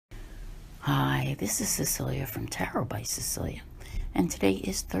Hi, this is Cecilia from Tarot by Cecilia, and today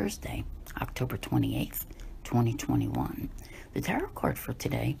is Thursday, October 28th, 2021. The tarot card for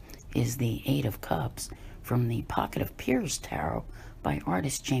today is the Eight of Cups from the Pocket of Peers Tarot by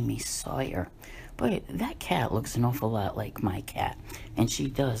artist Jamie Sawyer. But that cat looks an awful lot like my cat, and she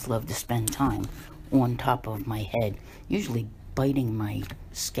does love to spend time on top of my head, usually biting my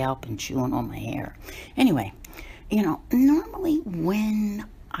scalp and chewing on my hair. Anyway, normally when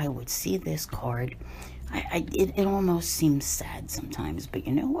I would see this card, it almost seems sad sometimes, but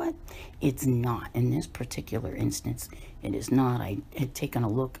you know what? It's not. In this particular instance, it is not. I had taken a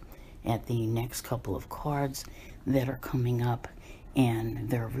look at the next couple of cards that are coming up, and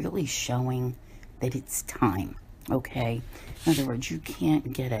they're really showing that it's time, okay? In other words, you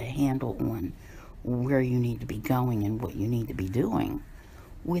can't get a handle on where you need to be going and what you need to be doing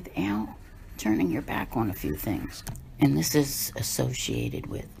without turning your back on a few things. And this is associated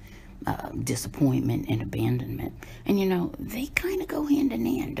with disappointment and abandonment. And they kind of go hand in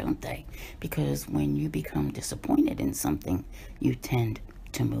hand, don't they? Because when you become disappointed in something, you tend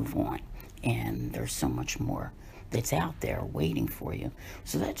to move on. And there's so much more that's out there waiting for you.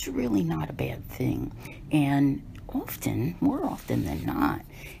 So that's really not a bad thing. And more often than not,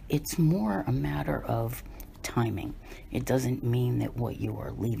 it's more a matter of timing. It doesn't mean that what you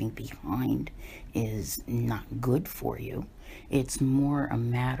are leaving behind is not good for you. It's more a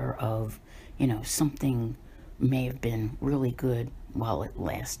matter of, something may have been really good while it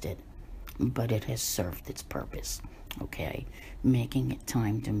lasted, but it has served its purpose, okay? Making it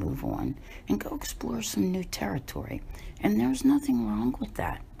time to move on and go explore some new territory. And there's nothing wrong with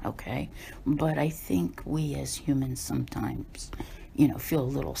that, okay? But I think we as humans sometimes, feel a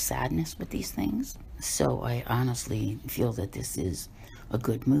little sadness with these things. So I honestly feel that this is a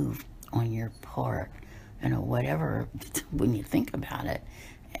good move on your part. Whatever, when you think about it,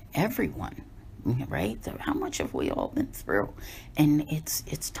 everyone, right? How much have we all been through? And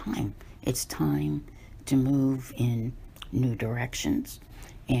it's time. It's time to move in new directions.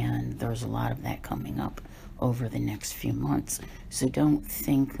 And there's a lot of that coming up over the next few months. So don't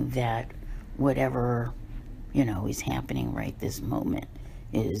think that whatever is happening right this moment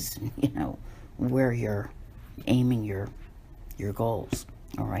is, where you're aiming your goals,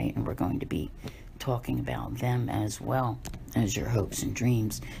 all right? And we're going to be talking about them as well as your hopes and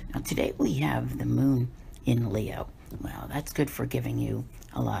dreams. Now, today we have the moon in Leo. Well, that's good for giving you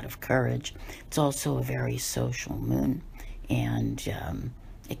a lot of courage. It's also a very social moon, and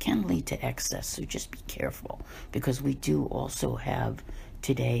it can lead to excess, so just be careful, because we do also have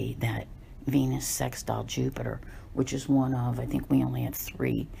today that Venus sextile Jupiter, which is one of, I think we only had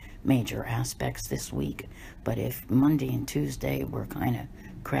 3 major aspects this week. But if Monday and Tuesday were kind of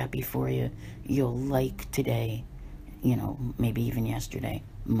crappy for you, you'll like today, maybe even yesterday,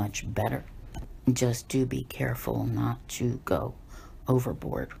 much better. Just do be careful not to go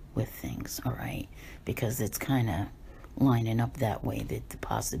overboard with things, all right? Because it's kind of lining up that way that the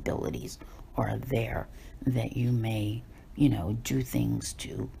possibilities are there that you may, do things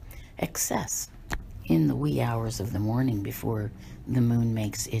to excess. In the wee hours of the morning before the moon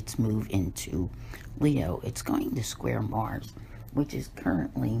makes its move into Leo, it's going to square Mars, which is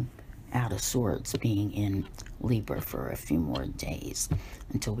currently out of sorts, being in Libra for a few more days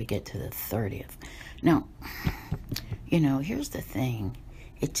until we get to the 30th. Now, here's the thing.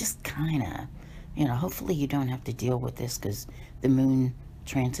 It just kind of, hopefully you don't have to deal with this, because the moon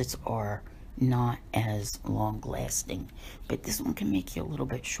transits are not as long lasting, but this one can make you a little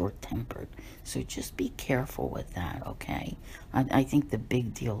bit short-tempered, so just be careful with that, okay? I think the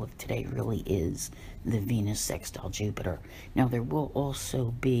big deal of today really is the Venus sextile Jupiter. Now, there will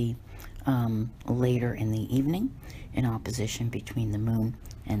also be later in the evening an opposition between the moon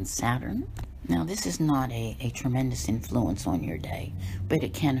and Saturn. Now, this is not a tremendous influence on your day, but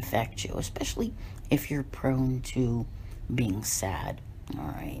it can affect you, especially if you're prone to being sad, all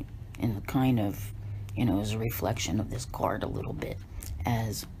right? And kind of, is a reflection of this card a little bit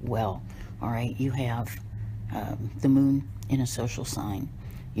as well. All right, you have the moon in a social sign.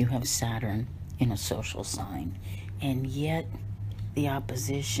 You have Saturn in a social sign. And yet, the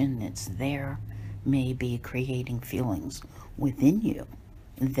opposition that's there may be creating feelings within you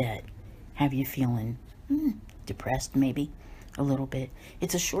that have you feeling depressed, maybe a little bit.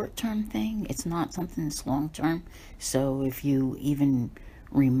 It's a short-term thing. It's not something that's long-term. So if you even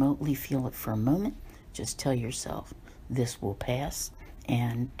remotely feel it for a moment, just tell yourself this will pass,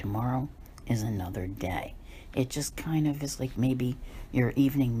 and tomorrow is another day. It just kind of is like maybe your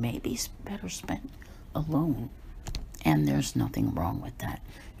evening may be better spent alone, and there's nothing wrong with that.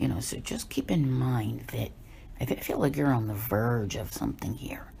 So just keep in mind that I feel like you're on the verge of something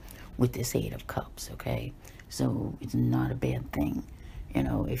here with this Eight of Cups, okay? So it's not a bad thing. You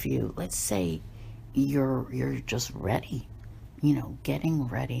know, if you, let's say you're just ready, you know, getting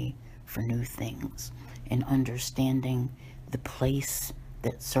ready for new things and understanding the place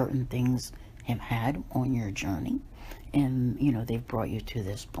that certain things have had on your journey, and you know they've brought you to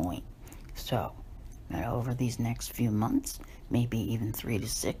this point. So over these next few months, maybe even 3 to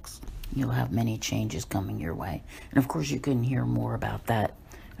 6, you'll have many changes coming your way. And of course you can hear more about that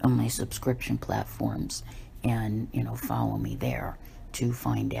on my subscription platforms, and you know, follow me there to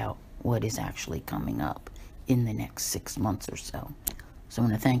find out what is actually coming up in the next 6 months or so. So I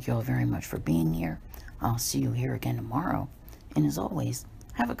want to thank you all very much for being here. I'll see you here again tomorrow, and as always,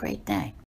 have a great day.